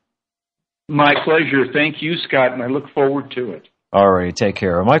soon. My pleasure. Thank you, Scott, and I look forward to it. All right, take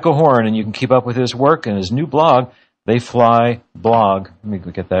care. Michael Horn, and you can keep up with his work and his new blog, They Fly Blog. Let me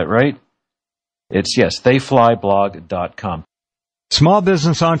get that right. It's, theyflyblog.com. Small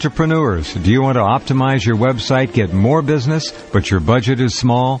business entrepreneurs, do you want to optimize your website, get more business, but your budget is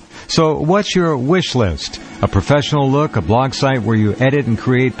small? So what's your wish list? A professional look, a blog site where you edit and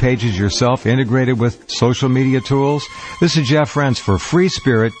create pages yourself integrated with social media tools? This is Jeff Rentz for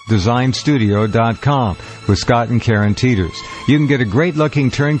FreeSpiritDesignStudio.com with Scott and Karen Teeters. You can get a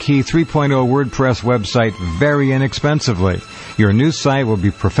great-looking turnkey 3.0 WordPress website very inexpensively. Your new site will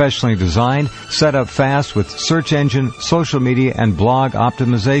be professionally designed, set up fast with search engine, social media, and blog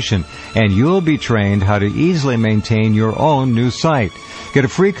optimization, and you'll be trained how to easily maintain your own new site. Get a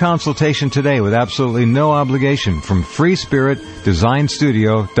free consultation today with absolutely no obligation from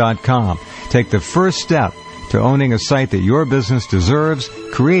FreeSpiritDesignStudio.com. Take the first step to owning a site that your business deserves,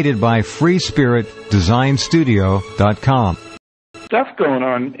 created by FreeSpiritDesignStudio.com. Stuff going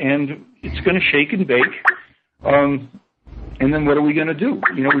on, and it's going to shake and bake. And then what are we going to do?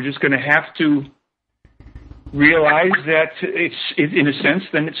 We're just going to have to realize that it's in a sense,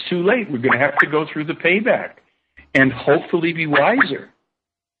 then it's too late. We're going to have to go through the payback and hopefully be wiser.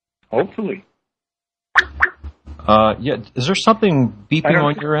 Hopefully. Is there something beeping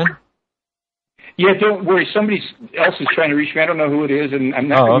on your end? Yeah, don't worry. Somebody else is trying to reach me. I don't know who it is, and I'm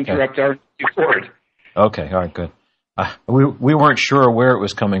not going to interrupt our report. Okay, all right, good. We weren't sure where it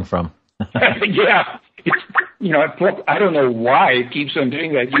was coming from. Yeah. I don't know why it keeps on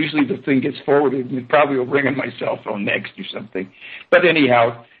doing that. Usually the thing gets forwarded, and it probably will ring on my cell phone next or something. But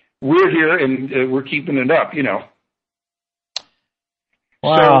anyhow, we're here, and we're keeping it up,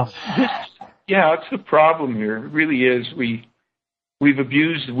 Wow. So it's the problem here. It really is. We've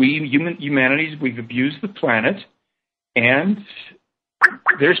abused, humanities, we've abused the planet, and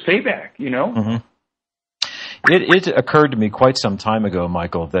there's payback, Mm-hmm. It occurred to me quite some time ago,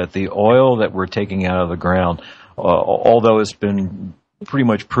 Michael, that the oil that we're taking out of the ground, although it's been pretty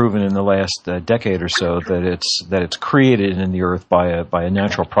much proven in the last decade or so that it's created in the earth by a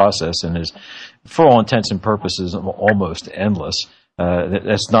natural process and is, for all intents and purposes, almost endless.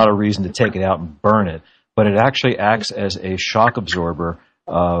 That's not a reason to take it out and burn it, but it actually acts as a shock absorber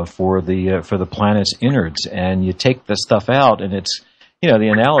for the planet's innards. And you take the stuff out, and it's,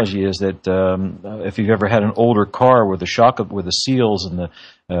 the analogy is that if you've ever had an older car where the seals and the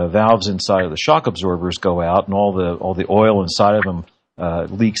valves inside of the shock absorbers go out, and all the oil inside of them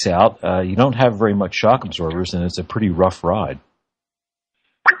leaks out, you don't have very much shock absorbers, and it's a pretty rough ride.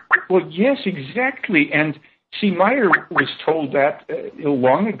 Well, yes, exactly. And see, Meier was told that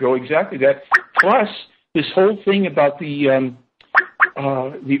long ago, exactly that. Plus, this whole thing about the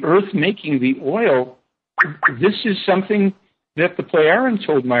earth making the oil, this is something that the Plejaren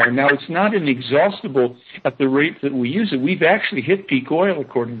told Meier. Now, it's not inexhaustible at the rate that we use it. We've actually hit peak oil,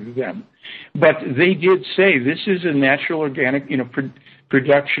 according to them. But they did say this is a natural organic,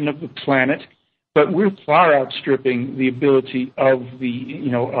 production of the planet, but we're far outstripping the ability of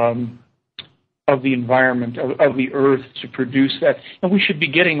the, of the environment, of the earth to produce that, and we should be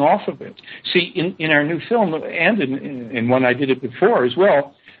getting off of it. See, in our new film, and in one I did it before as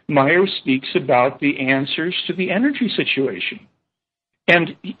well, Meier speaks about the answers to the energy situation.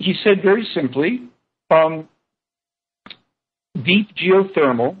 And he said very simply, deep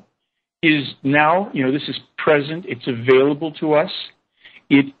geothermal is now, this is present, it's available to us.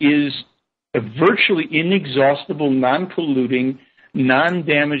 It is a virtually inexhaustible, non-polluting,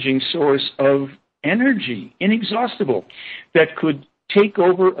 non-damaging source of energy, inexhaustible, that could take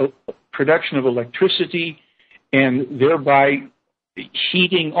over a production of electricity and thereby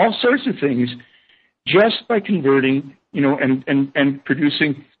heating all sorts of things just by converting, and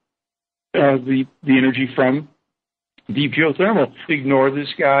producing the energy from deep geothermal. Ignore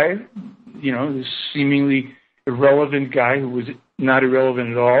this guy, this seemingly irrelevant guy who was not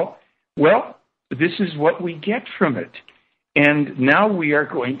irrelevant at all. Well, this is what we get from it. And now we are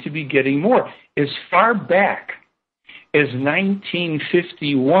going to be getting more. As far back as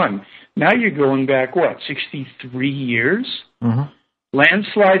 1951, now you're going back, 63 years? Mm-hmm.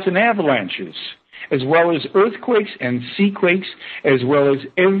 Landslides and avalanches, as well as earthquakes and seaquakes, as well as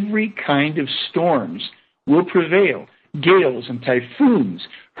every kind of storms will prevail. Gales and typhoons,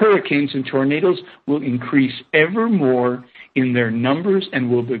 hurricanes and tornadoes will increase ever more in their numbers and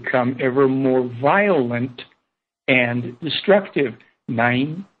will become ever more violent and destructive.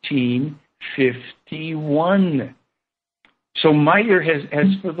 1951. So Meier has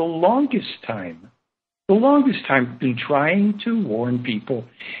for the longest time been trying to warn people,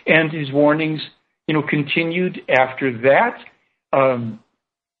 and his warnings, continued after that.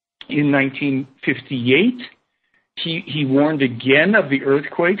 In 1958, he warned again of the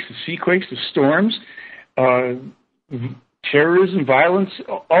earthquakes, the seaquakes, the storms, terrorism, violence,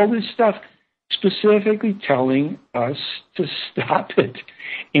 all this stuff, specifically telling us to stop it.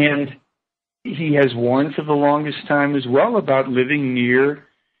 And he has warned for the longest time as well about living near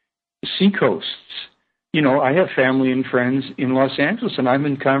seacoasts. I have family and friends in Los Angeles, and I'm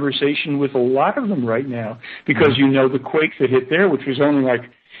in conversation with a lot of them right now because, the quake that hit there, which was only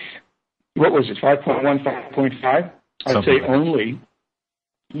 5.1, 5.5? I'd say only,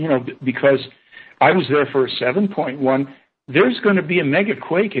 because I was there for a 7.1. There's going to be a mega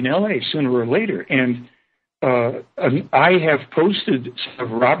quake in L.A. sooner or later. And I have posted some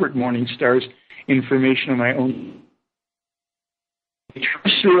of Robert Morningstar's information on my own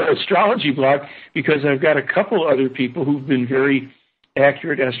astrology blog because I've got a couple other people who've been very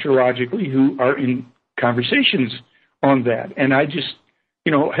accurate astrologically who are in conversations on that. And I just,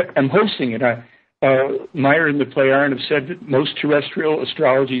 I'm hosting it. Meier and the Plejaren have said that most terrestrial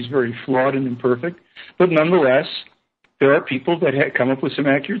astrology is very flawed and imperfect, but nonetheless, there are people that have come up with some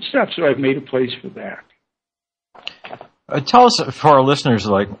accurate stuff, so I've made a place for that. Tell us, for our listeners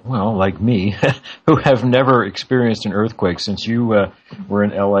like me, who have never experienced an earthquake, since you were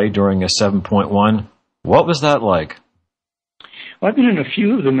in L.A. during a 7.1, what was that like? Well, I've been in a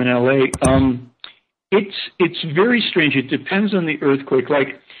few of them in L.A. It's very strange. It depends on the earthquake.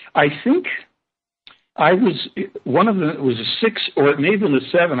 I think one of them was a 6, or it may have been a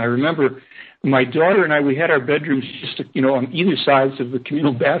 7. I remember my daughter and I, we had our bedrooms just, on either sides of the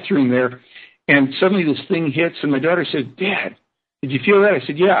communal bathroom there. And suddenly this thing hits, and my daughter said, "Dad, did you feel that?" I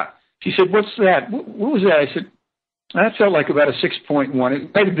said, "Yeah." She said, "What's that? What was that?" I said, "That felt like about a 6.1.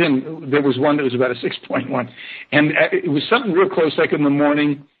 It might have been, there was one that was about a 6.1. And it was something real close, like in the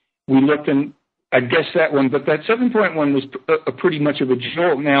morning. We looked, and I guess that one, but that 7.1 was a pretty much of a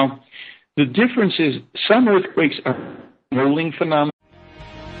jolt. Now, the difference is some earthquakes are rolling phenomena.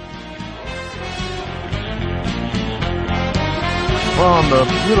 From the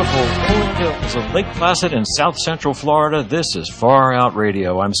beautiful rolling hills of Lake Placid in south central Florida, this is Far Out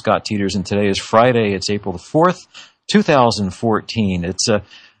Radio. I'm Scott Teeters, and today is Friday. It's April the 4th, 2014.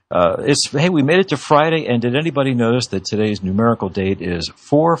 Hey, we made it to Friday, and did anybody notice that today's numerical date is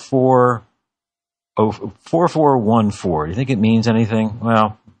 4414? Do you think it means anything?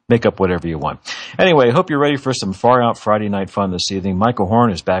 Well, make up whatever you want. Anyway, I hope you're ready for some Far Out Friday night fun this evening. Michael Horn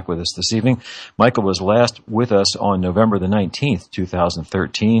is back with us this evening. Michael was last with us on November the 19th,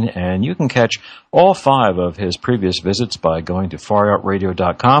 2013, and you can catch all 5 of his previous visits by going to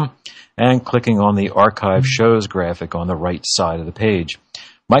FarOutradio.com and clicking on the Archive Shows graphic on the right side of the page.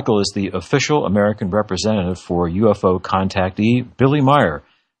 Michael is the official American representative for UFO contactee Billy Meier,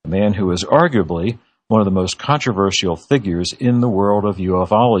 a man who is arguably one of the most controversial figures in the world of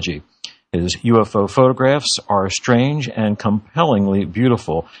ufology. His UFO photographs are strange and compellingly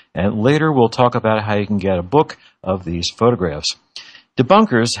beautiful, and later we'll talk about how you can get a book of these photographs.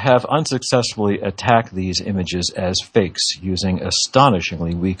 Debunkers have unsuccessfully attacked these images as fakes using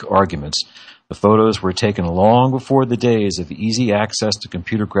astonishingly weak arguments. The photos were taken long before the days of easy access to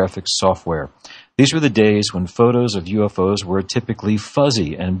computer graphics software. These were the days when photos of UFOs were typically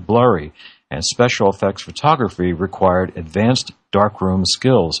fuzzy and blurry, and special effects photography required advanced darkroom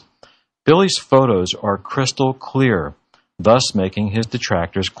skills. Billy's photos are crystal clear, thus making his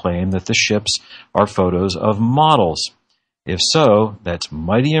detractors claim that the ships are photos of models. If so, that's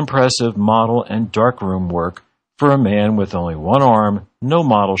mighty impressive model and darkroom work for a man with only one arm, no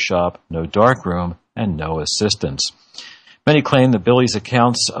model shop, no darkroom, and no assistants. Many claim that Billy's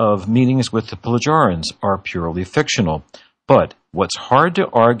accounts of meetings with the Plejarians are purely fictional, but what's hard to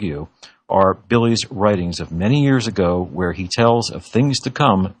argue are Billy's writings of many years ago where he tells of things to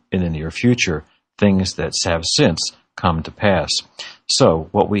come in the near future, things that have since come to pass. So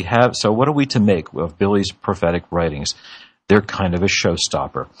what are we to make of Billy's prophetic writings? They're kind of a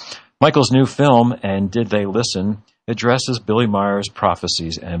showstopper. Michael's new film, And Did They Listen?, addresses Billy Meier's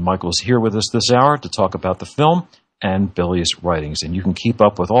prophecies, and Michael's here with us this hour to talk about the film and Billy's writings. And you can keep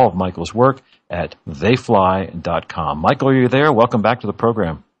up with all of Michael's work at theyfly.com. Michael, are you there? Welcome back to the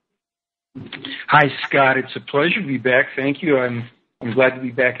program. Hi, Scott. It's a pleasure to be back. Thank you. I'm glad to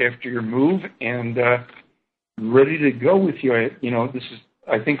be back after your move and ready to go with you. This is,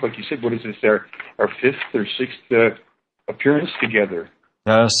 I think, like you said, what is this, our fifth or sixth appearance together?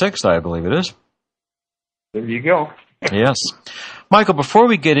 Sixth, I believe it is. There you go. Yes. Michael, before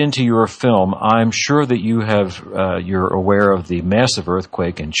we get into your film, I'm sure that you're aware of the massive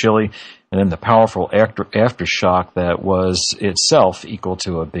earthquake in Chile and then the powerful aftershock that was itself equal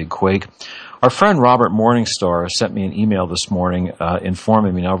to a big quake. Our friend Robert Morningstar sent me an email this morning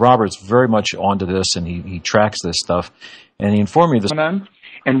informing me. Now, Robert's very much onto this, and he tracks this stuff, and he informed me this.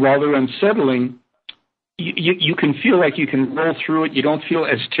 And while they're unsettling, you can feel like you can roll through it. You don't feel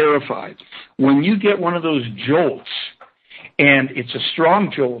as terrified. When you get one of those jolts, and it's a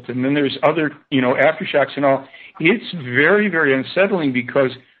strong jolt, and then there's other, aftershocks and all, it's very, very unsettling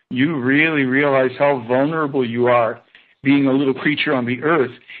because you really realize how vulnerable you are being a little creature on the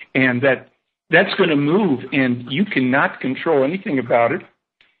earth, and that's going to move, and you cannot control anything about it.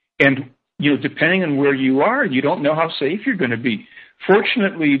 And, depending on where you are, you don't know how safe you're going to be.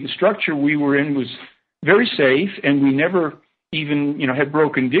 Fortunately, the structure we were in was very safe, and we never even, had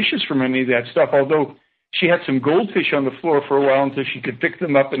broken dishes from any of that stuff, although she had some goldfish on the floor for a while until she could pick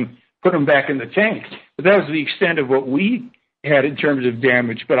them up and put them back in the tank. But that was the extent of what we had in terms of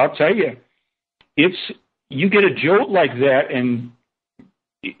damage. But I'll tell you, you get a jolt like that, and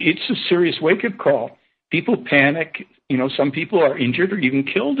it's a serious wake-up call. People panic. Some people are injured or even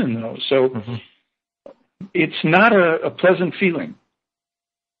killed in those. So It's not a pleasant feeling.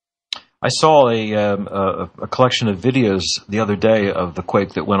 I saw a collection of videos the other day of the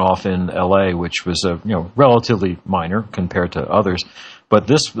quake that went off in L.A., which was relatively minor compared to others. But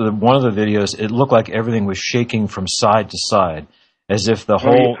one of the videos, it looked like everything was shaking from side to side, as if the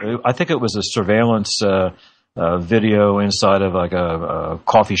whole. I think it was a surveillance video inside of like a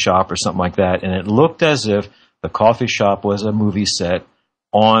coffee shop or something like that, and it looked as if the coffee shop was a movie set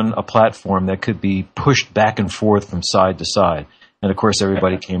on a platform that could be pushed back and forth from side to side. And, of course,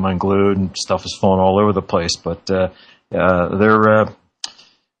 everybody came unglued and stuff was falling all over the place. But they're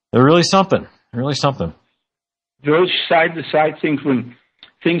really something. Really something. Those side-to-side things, when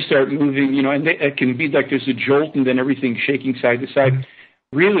things start moving, and it can be like there's a jolt and then everything's shaking side to side.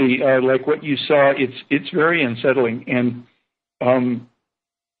 Really, like what you saw, it's very unsettling. And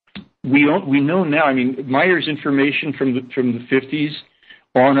we know now. I mean, Meier's information from the 50s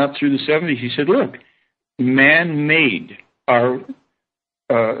on up through the 70s. He said, look, man-made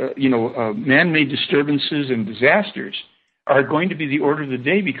man-made disturbances and disasters are going to be the order of the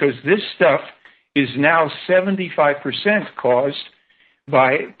day, because this stuff is now 75% caused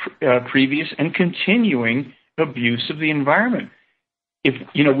by previous and continuing abuse of the environment. If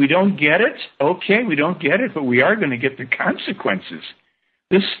we don't get it, okay, we don't get it, but we are going to get the consequences.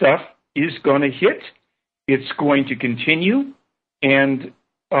 This stuff is going to hit. It's going to continue, and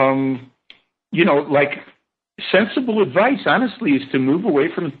like. Sensible advice, honestly, is to move away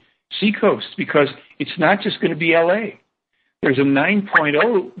from seacoast, because it's not just going to be L.A. There's a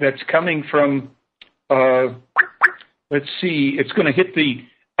 9.0 that's coming from, it's going to hit the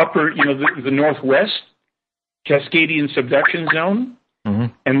upper, the northwest Cascadian subduction zone. Mm-hmm.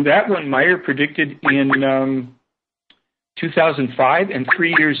 And that one Meier predicted in 2005, and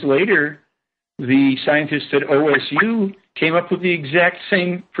 3 years later, the scientists at OSU came up with the exact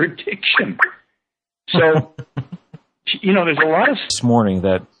same prediction. So, there's a lot of... This morning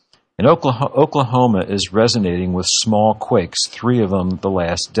that in Oklahoma is resonating with small quakes, 3 of them the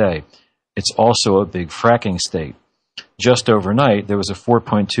last day. It's also a big fracking state. Just overnight, there was a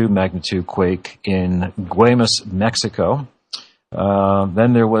 4.2 magnitude quake in Guaymas, Mexico.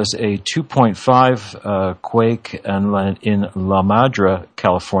 Then there was a 2.5 quake in La Madre,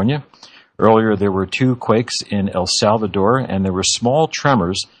 California. Earlier, there were 2 quakes in El Salvador, and there were small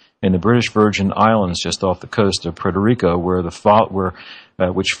tremors in the British Virgin Islands just off the coast of Puerto Rico,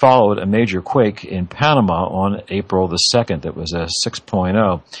 which followed a major quake in Panama on April the 2nd. That was a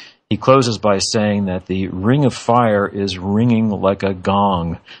 6.0. He closes by saying that the ring of fire is ringing like a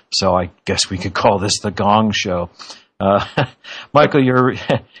gong. So I guess we could call this the Gong Show. Michael,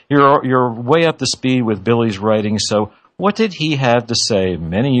 you're way up to speed with Billy's writing. So what did he have to say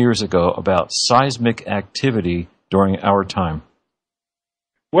many years ago about seismic activity during our time?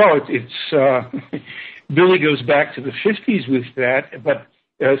 Well, it's Billy goes back to the 50s with that, but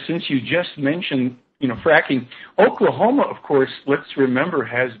since you just mentioned, fracking, Oklahoma, of course, let's remember,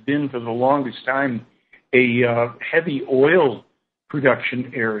 has been for the longest time a heavy oil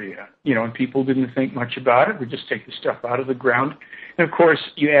production area, and people didn't think much about it. We just take the stuff out of the ground. And, of course,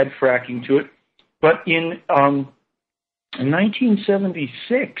 you add fracking to it. But in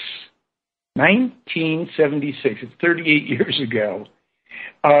 1976, it's 38 years ago,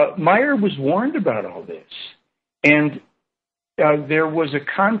 Meier was warned about all this. And there was a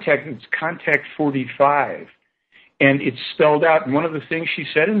contact, it's Contact 45, and it's spelled out. And one of the things she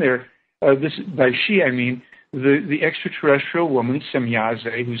said in there, this by she, I mean the extraterrestrial woman,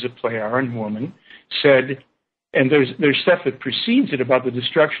 Semyaze, who's a Plejaren woman, said, and there's stuff that precedes it about the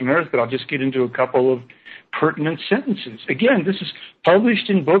destruction of Earth, but I'll just get into a couple of pertinent sentences. Again, this is published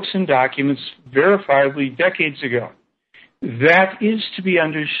in books and documents verifiably decades ago. That is to be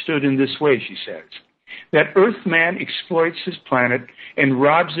understood in this way, she says, that Earthman exploits his planet and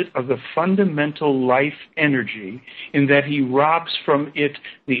robs it of the fundamental life energy in that he robs from it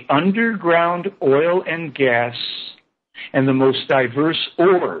the underground oil and gas and the most diverse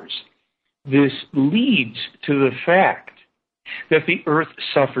ores. This leads to the fact that the Earth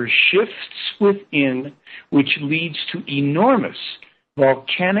suffers shifts within, which leads to enormous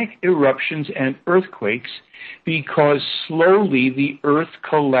volcanic eruptions and earthquakes because slowly the Earth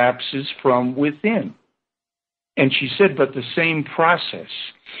collapses from within. And she said, but the same process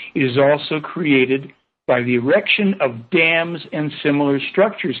is also created by the erection of dams and similar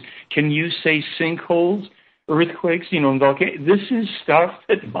structures. Can you say sinkholes, earthquakes, and volcanoes? This is stuff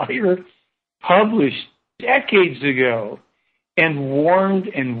that Meier published decades ago and warned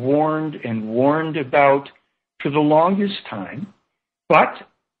and warned and warned about for the longest time. But,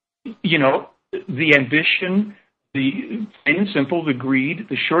 the ambition, the plain and simple, the greed,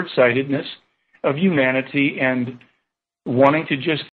 the short-sightedness of humanity and wanting to just